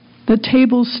The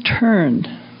table's turned.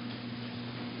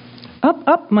 Up,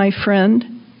 up, my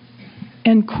friend,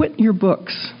 and quit your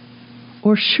books,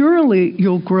 or surely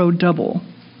you'll grow double.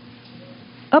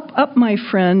 Up, up, my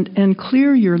friend, and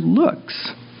clear your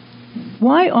looks.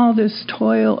 Why all this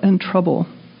toil and trouble?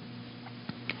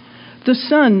 The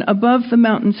sun above the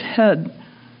mountain's head,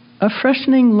 a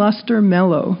freshening luster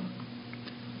mellow,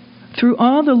 through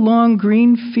all the long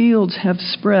green fields have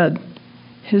spread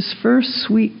his first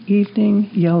sweet evening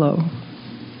yellow.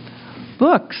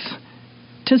 Books,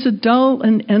 'tis a dull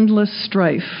and endless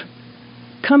strife.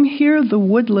 Come hear the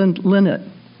woodland linnet.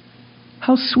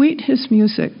 How sweet his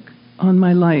music on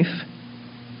my life.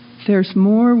 There's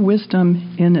more wisdom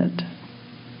in it.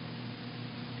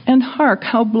 And hark,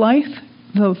 how blithe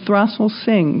the throstle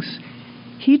sings.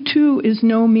 He too is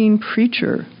no mean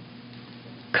preacher.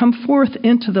 Come forth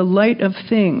into the light of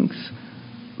things.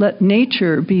 Let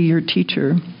nature be your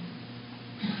teacher.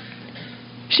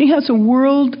 She has a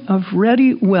world of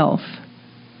ready wealth,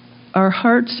 our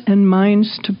hearts and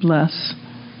minds to bless.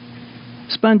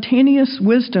 Spontaneous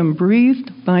wisdom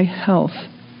breathed by health,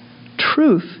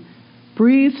 truth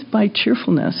breathed by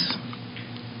cheerfulness.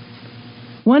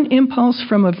 One impulse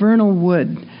from a vernal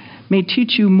wood may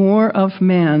teach you more of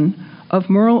man, of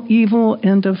moral evil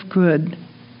and of good,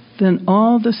 than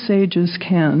all the sages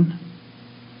can.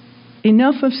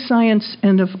 Enough of science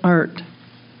and of art.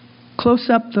 Close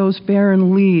up those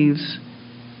barren leaves.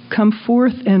 Come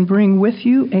forth and bring with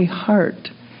you a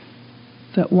heart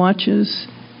that watches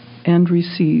and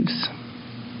receives.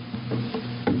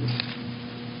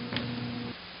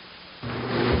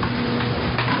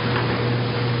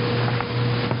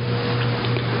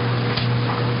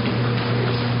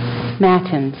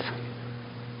 Matins.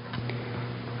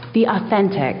 The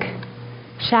authentic,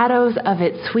 shadows of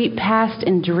its sweet past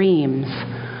in dreams,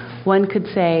 one could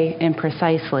say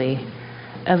imprecisely,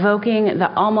 evoking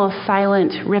the almost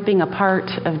silent ripping apart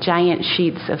of giant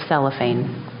sheets of cellophane.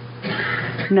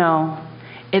 No,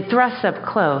 it thrusts up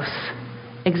close,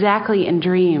 exactly in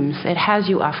dreams. It has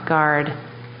you off guard.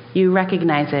 You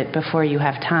recognize it before you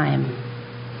have time.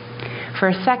 For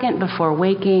a second before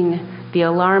waking, the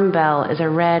alarm bell is a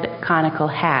red conical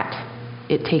hat.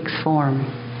 It takes form.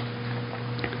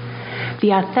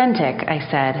 The authentic, I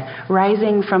said,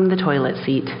 rising from the toilet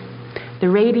seat. The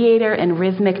radiator and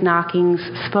rhythmic knockings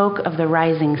spoke of the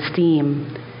rising steam.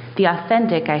 The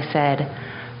authentic, I said,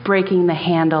 breaking the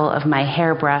handle of my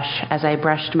hairbrush as I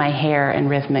brushed my hair in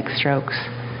rhythmic strokes.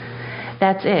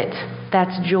 That's it.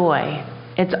 That's joy.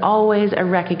 It's always a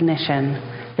recognition,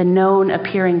 the known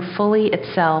appearing fully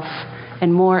itself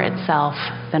and more itself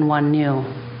than one knew.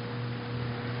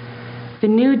 The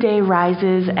new day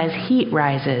rises as heat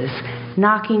rises,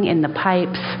 knocking in the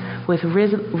pipes with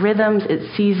rhythms it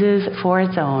seizes for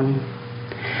its own.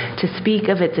 To speak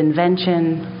of its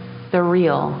invention, the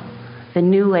real, the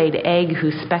new-laid egg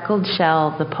whose speckled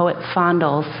shell the poet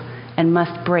fondles and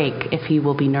must break if he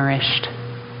will be nourished.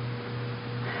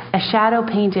 A shadow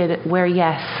painted where,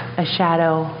 yes, a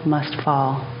shadow must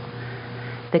fall.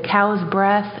 The cow's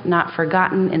breath not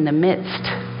forgotten in the midst,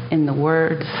 in the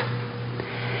words.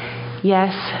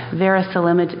 Yes,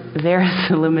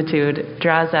 verisimilitude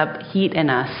draws up heat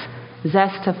in us,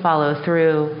 zest to follow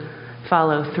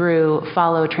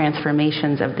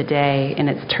transformations of the day in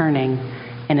its turning,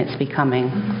 in its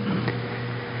becoming.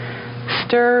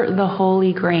 Stir the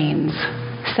holy grains,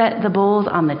 set the bowls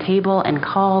on the table and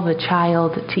call the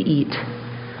child to eat.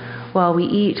 While we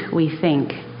eat, we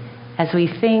think. As we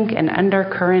think, an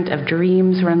undercurrent of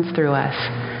dreams runs through us,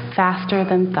 faster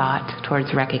than thought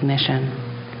towards recognition.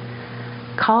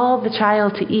 Call the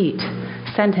child to eat.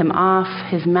 Send him off,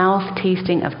 his mouth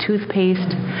tasting of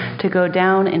toothpaste, to go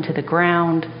down into the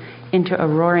ground, into a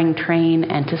roaring train,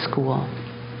 and to school.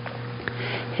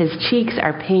 His cheeks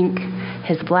are pink,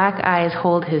 his black eyes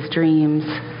hold his dreams.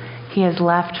 He has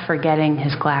left forgetting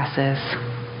his glasses.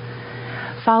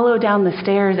 Follow down the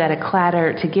stairs at a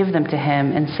clatter to give them to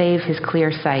him and save his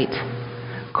clear sight.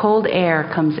 Cold air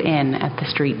comes in at the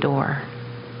street door.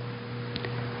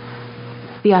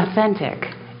 The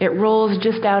authentic, it rolls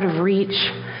just out of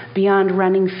reach, beyond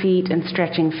running feet and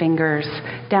stretching fingers,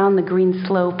 down the green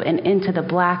slope and into the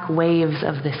black waves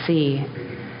of the sea.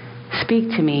 Speak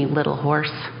to me, little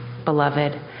horse,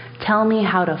 beloved. Tell me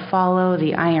how to follow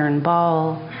the iron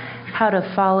ball, how to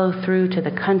follow through to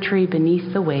the country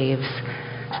beneath the waves,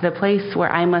 to the place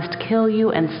where I must kill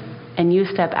you and you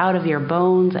step out of your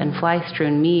bones and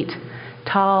fly-strewn meat,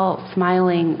 tall,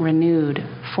 smiling, renewed,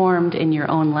 formed in your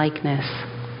own likeness.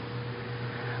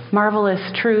 Marvelous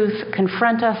truth,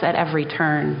 confront us at every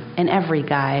turn, in every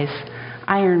guise,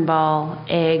 iron ball,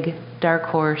 egg, dark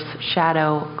horse,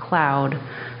 shadow, cloud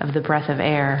of the breath of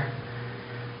air.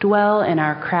 dwell in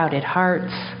our crowded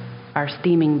hearts, our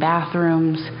steaming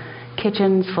bathrooms,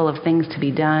 kitchens full of things to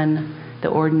be done, the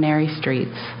ordinary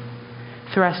streets.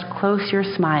 Thrust close your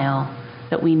smile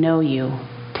that we know you,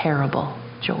 terrible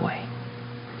joy.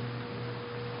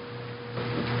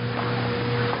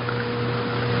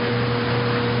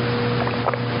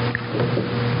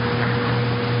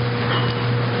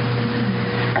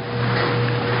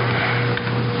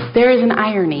 There is an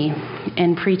irony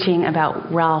in preaching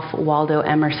about Ralph Waldo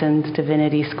Emerson's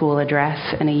Divinity School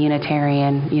address in a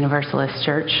Unitarian Universalist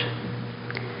church.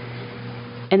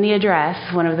 In the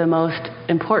address, one of the most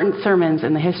important sermons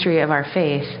in the history of our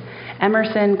faith,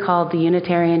 Emerson called the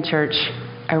Unitarian Church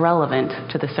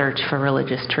irrelevant to the search for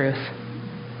religious truth.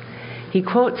 He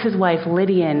quotes his wife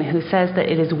Lydian, who says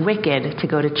that it is wicked to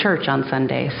go to church on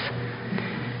Sundays.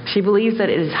 She believes that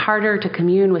it is harder to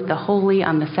commune with the holy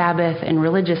on the Sabbath in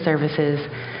religious services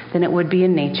than it would be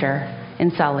in nature,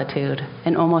 in solitude,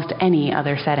 in almost any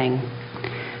other setting.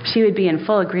 She would be in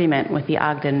full agreement with the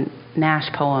Ogden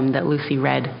Nash poem that Lucy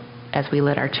read as we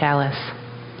lit our chalice.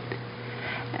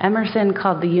 Emerson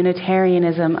called the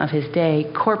Unitarianism of his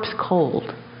day corpse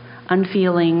cold,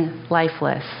 unfeeling,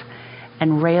 lifeless,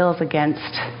 and rails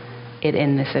against it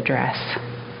in this address.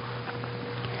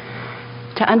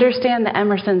 To understand the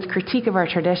Emerson's critique of our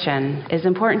tradition, it is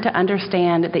important to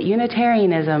understand that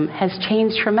Unitarianism has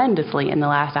changed tremendously in the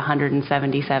last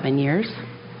 177 years,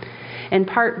 in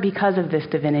part because of this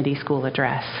Divinity School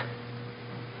address.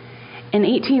 In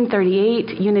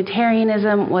 1838,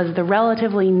 Unitarianism was the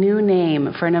relatively new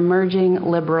name for an emerging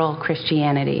liberal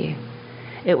Christianity.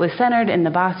 It was centered in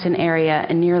the Boston area,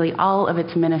 and nearly all of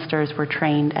its ministers were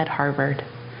trained at Harvard.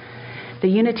 The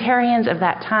Unitarians of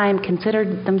that time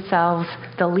considered themselves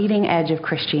the leading edge of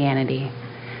Christianity.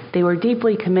 They were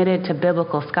deeply committed to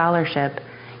biblical scholarship,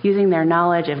 using their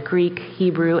knowledge of Greek,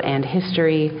 Hebrew, and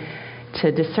history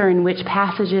to discern which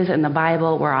passages in the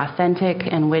Bible were authentic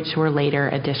and which were later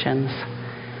additions.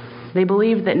 They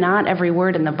believed that not every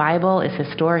word in the Bible is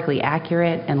historically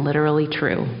accurate and literally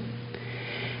true.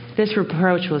 This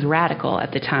approach was radical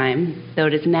at the time, though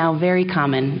it is now very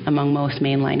common among most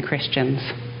mainline Christians.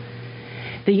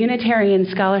 The Unitarian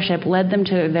scholarship led them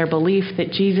to their belief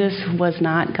that Jesus was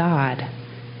not God.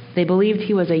 They believed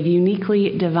he was a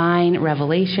uniquely divine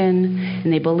revelation,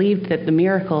 and they believed that the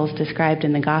miracles described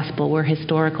in the gospel were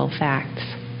historical facts.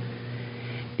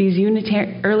 These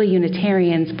early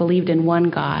Unitarians believed in one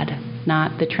God,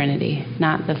 not the Trinity,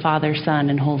 not the Father,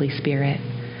 Son, and Holy Spirit.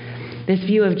 This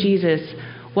view of Jesus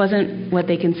wasn't what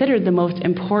they considered the most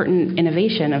important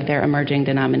innovation of their emerging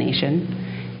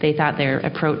denomination. They thought their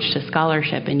approach to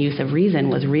scholarship and use of reason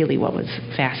was really what was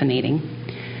fascinating.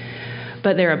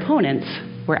 But their opponents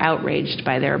were outraged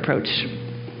by their approach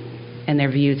and their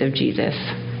views of Jesus.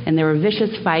 And there were vicious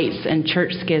fights and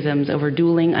church schisms over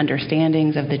dueling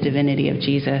understandings of the divinity of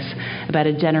Jesus about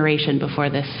a generation before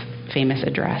this famous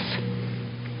address.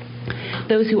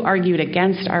 Those who argued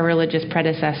against our religious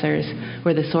predecessors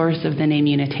were the source of the name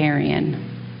Unitarian.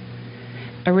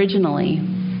 Originally,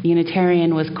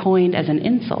 Unitarian was coined as an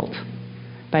insult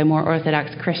by more Orthodox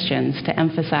Christians to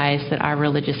emphasize that our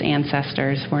religious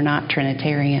ancestors were not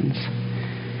Trinitarians.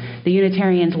 The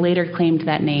Unitarians later claimed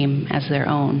that name as their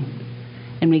own,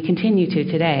 and we continue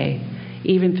to today,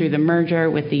 even through the merger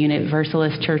with the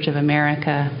Universalist Church of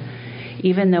America,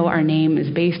 even though our name is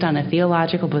based on a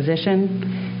theological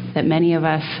position that many of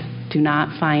us do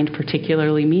not find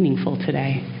particularly meaningful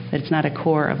today, that it's not a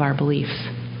core of our beliefs.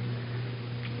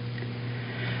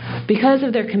 Because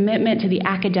of their commitment to the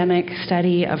academic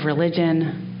study of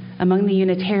religion, among the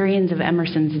Unitarians of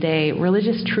Emerson's day,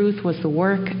 religious truth was the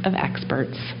work of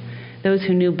experts, those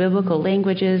who knew biblical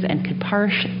languages and could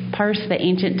parse the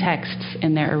ancient texts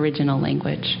in their original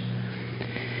language.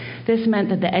 This meant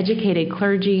that the educated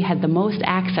clergy had the most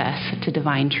access to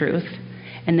divine truth,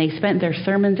 and they spent their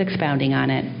sermons expounding on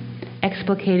it,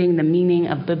 explicating the meaning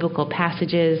of biblical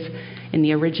passages in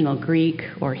the original Greek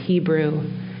or Hebrew,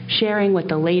 sharing what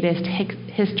the latest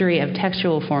history of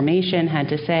textual formation had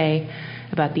to say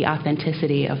about the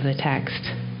authenticity of the text.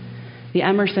 The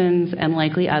Emersons, and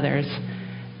likely others,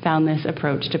 found this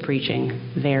approach to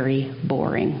preaching very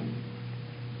boring.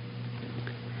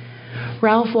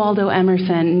 Ralph Waldo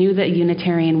Emerson knew the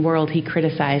Unitarian world he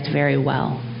criticized very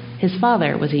well. His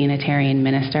father was a Unitarian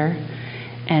minister,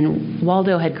 and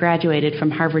Waldo had graduated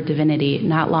from Harvard Divinity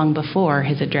not long before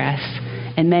his address,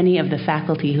 and many of the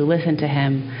faculty who listened to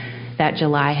him that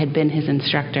July had been his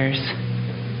instructors.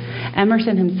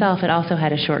 Emerson himself had also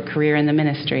had a short career in the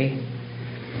ministry.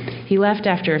 He left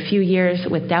after a few years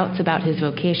with doubts about his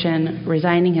vocation,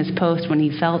 resigning his post when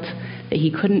he felt that he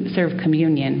couldn't serve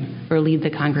communion or lead the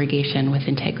congregation with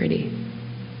integrity.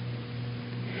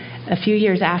 A few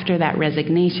years after that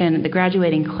resignation, the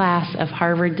graduating class of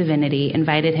Harvard Divinity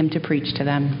invited him to preach to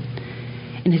them.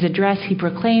 In his address, he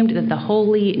proclaimed that the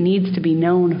holy needs to be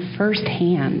known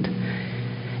firsthand,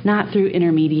 not through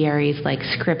intermediaries like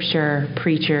scripture,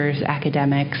 preachers,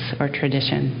 academics, or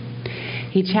tradition.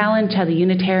 He challenged how the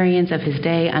Unitarians of his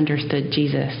day understood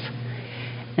Jesus.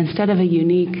 Instead of a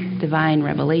unique divine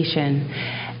revelation,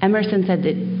 Emerson said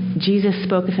that Jesus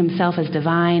spoke of himself as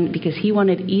divine because he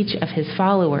wanted each of his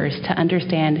followers to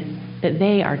understand that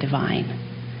they are divine.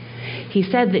 He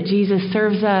said that Jesus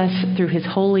serves us through his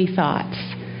holy thoughts,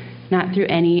 not through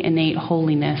any innate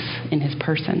holiness in his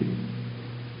person.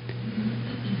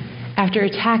 After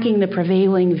attacking the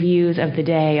prevailing views of the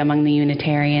day among the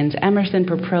Unitarians, Emerson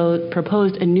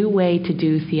proposed a new way to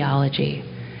do theology,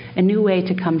 a new way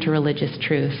to come to religious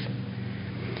truth.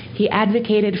 He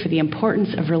advocated for the importance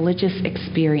of religious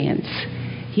experience.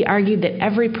 He argued that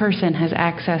every person has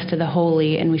access to the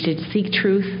holy and we should seek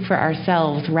truth for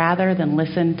ourselves rather than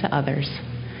listen to others.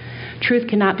 Truth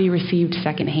cannot be received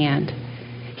secondhand.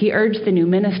 He urged the new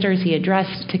ministers he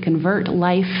addressed to convert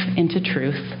life into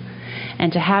truth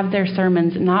and to have their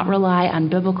sermons not rely on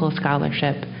biblical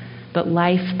scholarship, but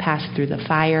life passed through the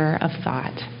fire of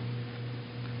thought.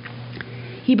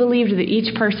 He believed that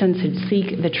each person should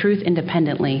seek the truth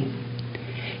independently.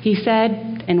 He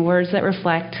said, in words that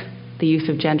reflect the use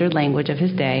of gendered language of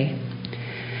his day,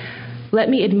 "Let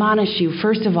me admonish you,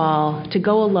 first of all, to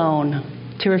go alone,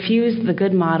 to refuse the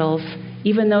good models,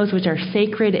 even those which are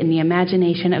sacred in the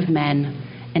imagination of men,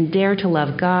 and dare to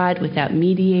love God without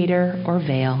mediator or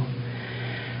veil.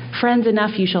 Friends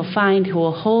enough you shall find who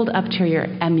will hold up to your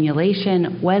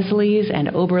emulation Wesleys and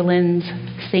Oberlins,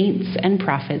 saints and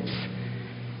prophets.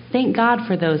 Thank God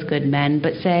for those good men,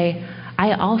 but say,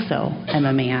 I also am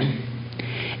a man.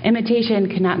 Imitation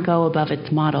cannot go above its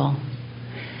model.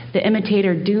 The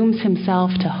imitator dooms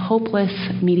himself to hopeless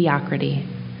mediocrity.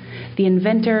 The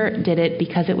inventor did it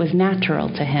because it was natural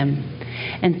to him,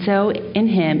 and so in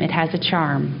him it has a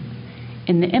charm.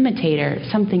 In the imitator,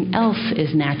 something else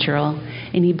is natural,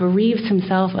 and he bereaves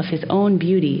himself of his own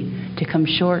beauty to come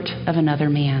short of another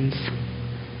man's."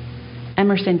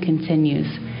 Emerson continues,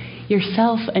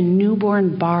 "Yourself a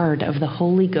newborn bard of the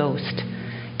Holy Ghost,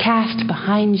 cast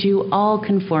behind you all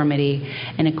conformity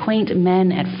and acquaint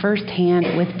men at first hand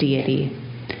with deity.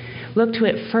 Look to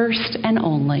it first and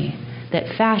only, that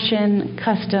fashion,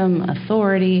 custom,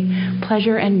 authority,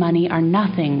 pleasure, and money are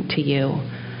nothing to you,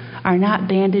 are not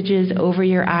bandages over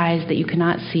your eyes that you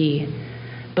cannot see,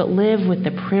 but live with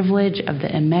the privilege of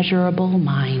the immeasurable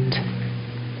mind."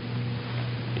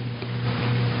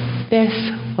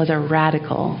 This was a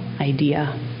radical idea.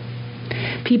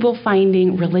 People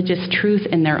finding religious truth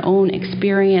in their own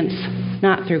experience,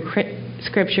 not through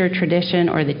scripture, tradition,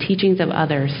 or the teachings of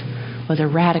others, was a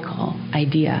radical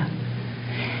idea.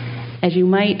 As you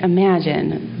might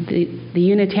imagine, the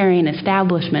Unitarian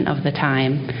establishment of the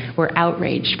time were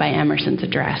outraged by Emerson's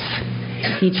address.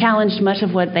 He challenged much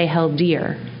of what they held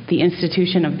dear: the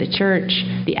institution of the church,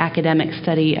 the academic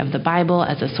study of the Bible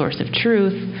as a source of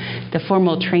truth, the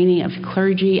formal training of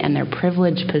clergy and their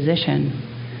privileged position.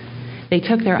 They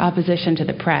took their opposition to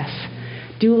the press.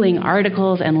 Dueling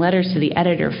articles and letters to the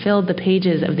editor filled the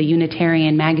pages of the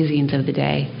Unitarian magazines of the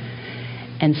day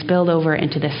and spilled over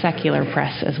into the secular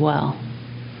press as well.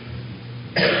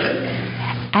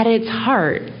 At its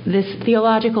heart, this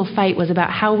theological fight was about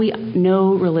how we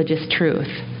know religious truth.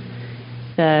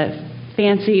 The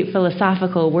fancy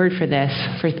philosophical word for this,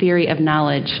 for theory of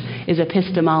knowledge, is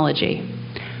epistemology.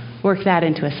 Work that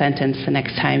into a sentence the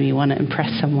next time you want to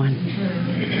impress someone.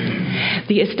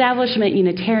 The establishment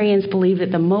Unitarians believed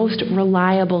that the most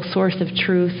reliable sources of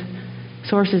truth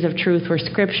were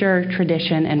scripture,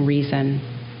 tradition, and reason.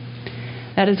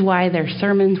 That is why their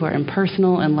sermons were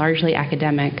impersonal and largely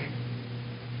academic.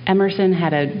 Emerson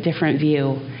had a different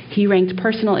view. He ranked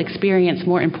personal experience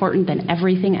more important than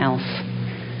everything else.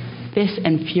 This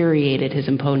infuriated his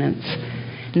opponents,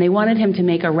 and they wanted him to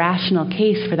make a rational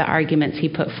case for the arguments he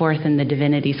put forth in the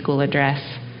Divinity School address.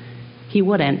 He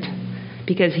wouldn't,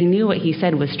 because he knew what he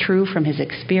said was true from his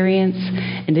experience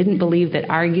and didn't believe that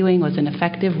arguing was an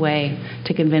effective way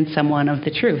to convince someone of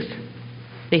the truth.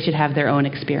 They should have their own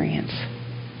experience.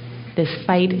 This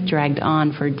fight dragged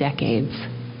on for decades.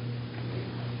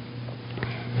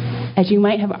 As you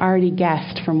might have already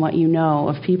guessed from what you know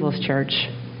of People's Church,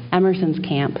 Emerson's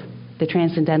camp, the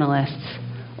Transcendentalists,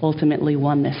 ultimately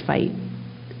won this fight.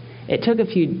 It took a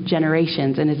few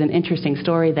generations and is an interesting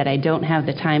story that I don't have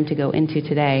the time to go into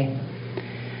today.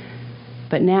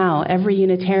 But now, every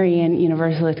Unitarian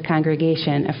Universalist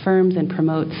congregation affirms and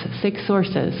promotes 6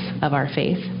 sources of our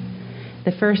faith.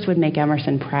 The first would make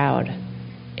Emerson proud.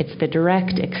 It's the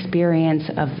direct experience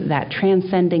of that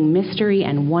transcending mystery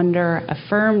and wonder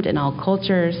affirmed in all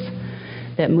cultures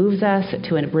that moves us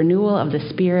to a renewal of the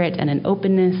spirit and an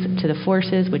openness to the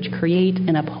forces which create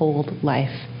and uphold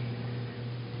life.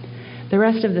 The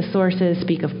rest of the sources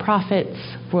speak of prophets,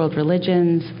 world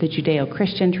religions, the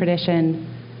Judeo-Christian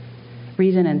tradition,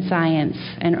 reason and science,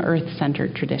 and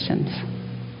earth-centered traditions.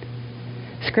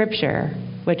 Scripture,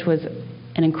 which was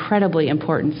an incredibly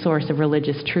important source of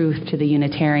religious truth to the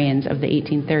Unitarians of the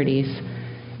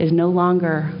 1830s, is no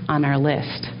longer on our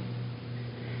list.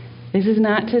 This is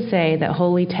not to say that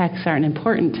holy texts aren't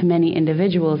important to many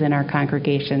individuals in our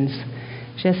congregations,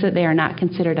 just that they are not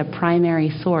considered a primary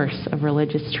source of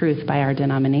religious truth by our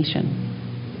denomination.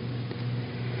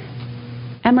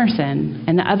 Emerson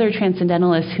and the other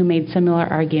transcendentalists who made similar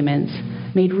arguments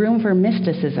made room for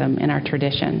mysticism in our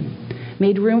tradition,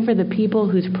 made room for the people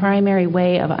whose primary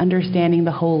way of understanding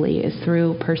the holy is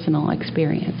through personal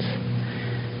experience.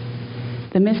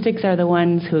 The mystics are the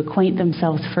ones who acquaint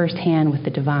themselves firsthand with the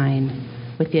divine,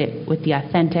 with the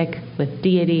authentic, with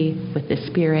deity, with the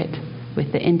spirit,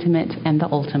 with the intimate and the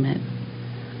ultimate.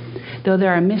 Though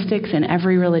there are mystics in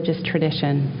every religious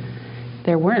tradition,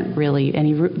 there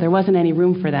wasn't any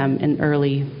room for them in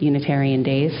early Unitarian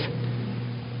days.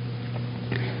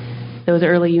 Those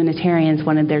early Unitarians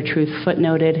wanted their truth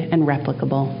footnoted and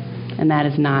replicable, and that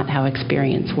is not how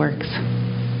experience works.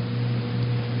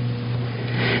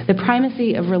 The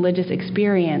primacy of religious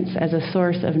experience as a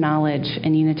source of knowledge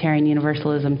in Unitarian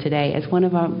Universalism today is one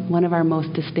of our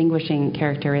most distinguishing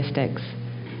characteristics.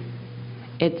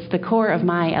 It's the core of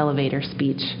my elevator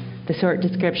speech, the short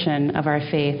description of our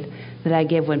faith that I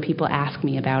give when people ask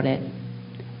me about it.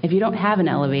 If you don't have an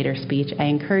elevator speech, I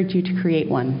encourage you to create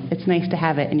one. It's nice to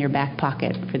have it in your back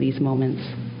pocket for these moments.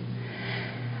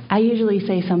 I usually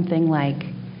say something like,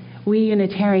 we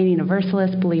Unitarian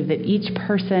Universalists believe that each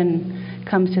person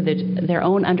comes to their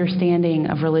own understanding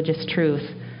of religious truth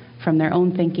from their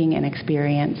own thinking and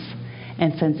experience.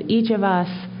 And since each of us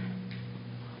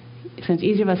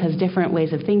has different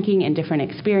ways of thinking and different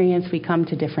experience, we come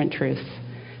to different truths.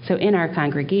 So in our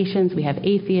congregations, we have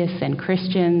atheists and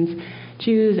Christians,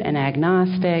 Jews and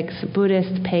agnostics,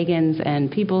 Buddhists, pagans,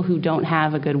 and people who don't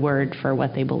have a good word for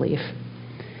what they believe.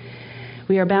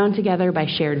 We are bound together by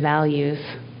shared values,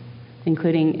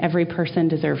 including every person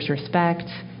deserves respect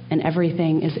and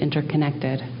everything is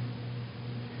interconnected.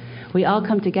 We all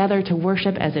come together to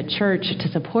worship as a church, to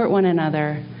support one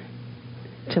another,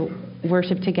 to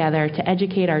worship together, to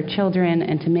educate our children,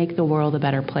 and to make the world a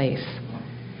better place.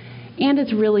 And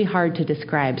it's really hard to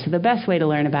describe, so the best way to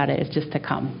learn about it is just to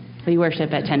come. We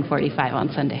worship at 10:45 on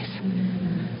Sundays.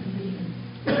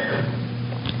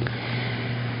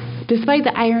 Despite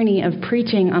the irony of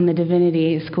preaching on the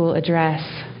Divinity School address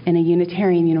in a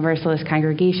Unitarian Universalist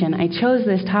congregation, I chose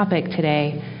this topic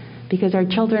today because our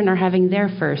children are having their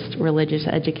first religious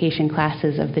education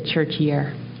classes of the church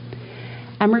year.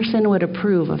 Emerson would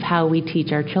approve of how we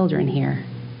teach our children here.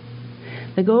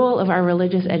 The goal of our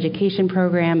religious education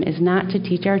program is not to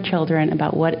teach our children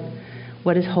about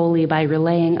what is holy by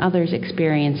relaying others'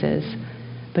 experiences,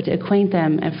 but to acquaint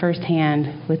them at first hand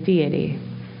with deity,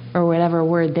 or whatever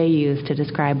word they use to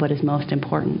describe what is most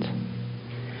important.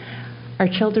 Our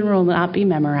children will not be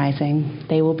memorizing,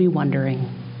 they will be wondering.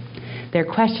 Their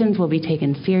questions will be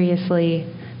taken seriously.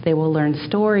 They will learn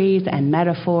stories and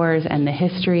metaphors and the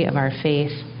history of our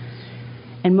faith.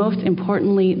 And most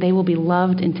importantly, they will be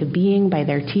loved into being by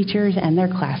their teachers and their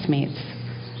classmates.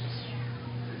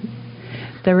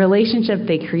 The relationship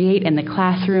they create in the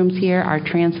classrooms here are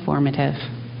transformative.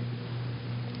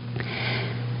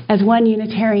 As one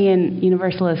Unitarian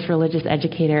Universalist religious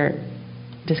educator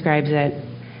describes it,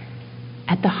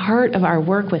 at the heart of our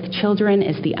work with children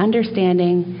is the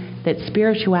understanding that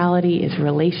spirituality is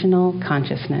relational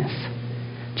consciousness.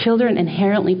 Children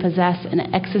inherently possess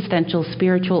an existential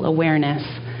spiritual awareness,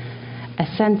 a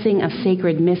sensing of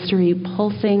sacred mystery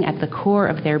pulsing at the core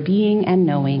of their being and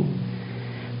knowing.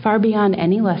 Far beyond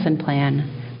any lesson plan,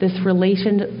 this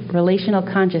relational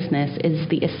consciousness is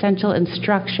the essential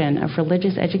instruction of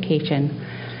religious education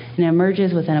and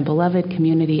emerges within a beloved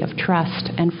community of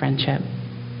trust and friendship.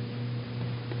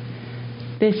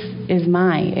 This is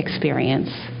my experience.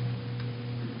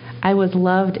 I was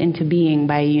loved into being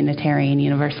by a Unitarian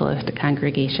Universalist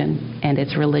congregation and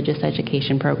its religious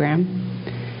education program.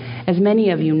 As many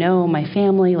of you know, my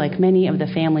family, like many of the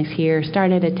families here,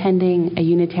 started attending a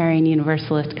Unitarian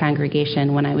Universalist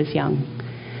congregation when I was young,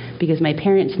 because my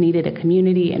parents needed a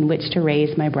community in which to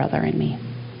raise my brother and me.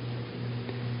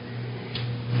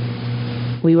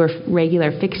 We were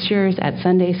regular fixtures at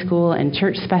Sunday school and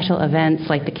church special events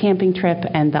like the camping trip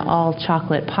and the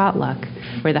all-chocolate potluck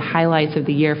were the highlights of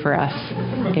the year for us.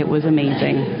 It was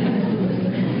amazing.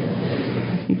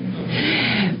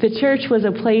 The church was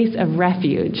a place of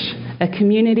refuge, a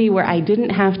community where I didn't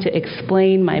have to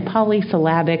explain my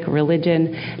polysyllabic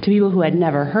religion to people who had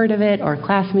never heard of it or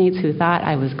classmates who thought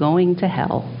I was going to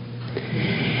hell.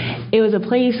 It was a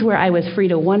place where I was free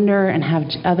to wonder and have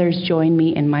others join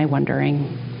me in my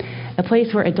wondering. A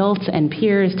place where adults and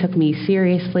peers took me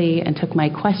seriously and took my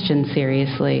questions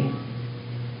seriously.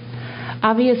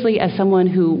 Obviously, as someone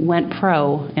who went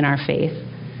pro in our faith,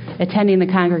 attending the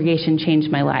congregation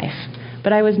changed my life,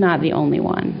 but I was not the only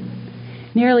one.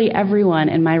 Nearly everyone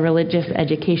in my religious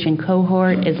education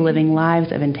cohort is living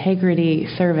lives of integrity,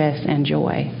 service, and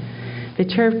joy. The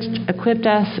church equipped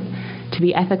us to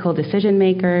be ethical decision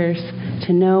makers,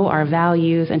 to know our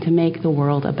values, and to make the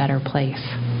world a better place.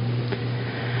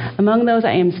 Among those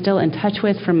I am still in touch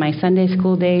with from my Sunday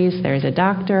school days, there's a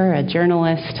doctor, a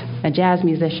journalist, a jazz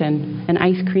musician, an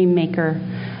ice cream maker,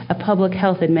 a public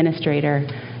health administrator,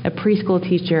 a preschool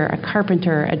teacher, a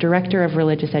carpenter, a director of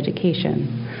religious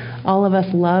education. All of us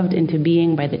loved into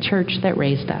being by the church that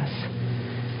raised us.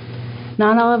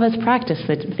 Not all of us practice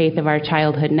the faith of our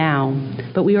childhood now,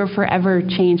 but we were forever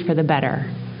changed for the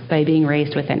better by being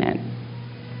raised within it.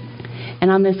 And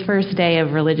on this first day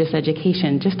of religious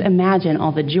education, just imagine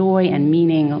all the joy and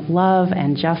meaning, love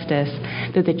and justice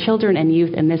that the children and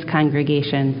youth in this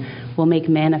congregation will make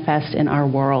manifest in our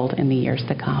world in the years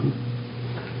to come.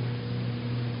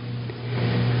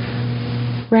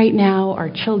 Right now, our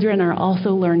children are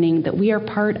also learning that we are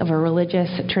part of a religious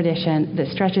tradition that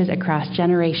stretches across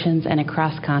generations and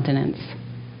across continents.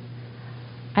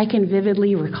 I can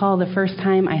vividly recall the first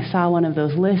time I saw one of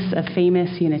those lists of famous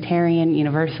Unitarian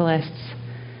Universalists.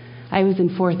 I was in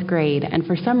 4th grade, and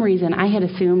for some reason I had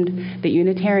assumed that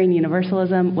Unitarian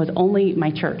Universalism was only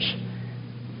my church.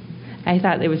 I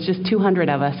thought there was just 200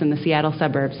 of us in the Seattle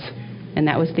suburbs, and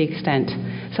that was the extent.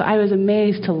 So I was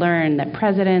amazed to learn that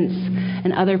presidents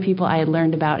and other people I had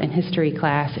learned about in history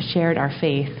class shared our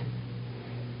faith.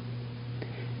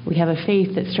 We have a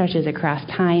faith that stretches across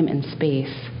time and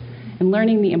space. And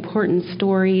learning the important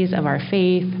stories of our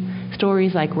faith,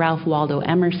 stories like Ralph Waldo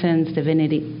Emerson's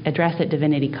Divinity address at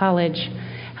Divinity College,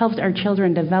 helps our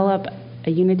children develop a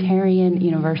Unitarian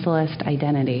Universalist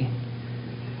identity.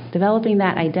 Developing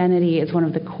that identity is one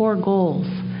of the core goals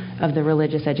of the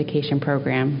religious education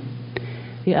program.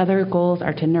 The other goals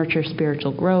are to nurture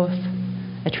spiritual growth,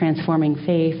 a transforming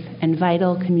faith, and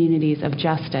vital communities of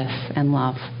justice and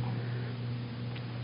love.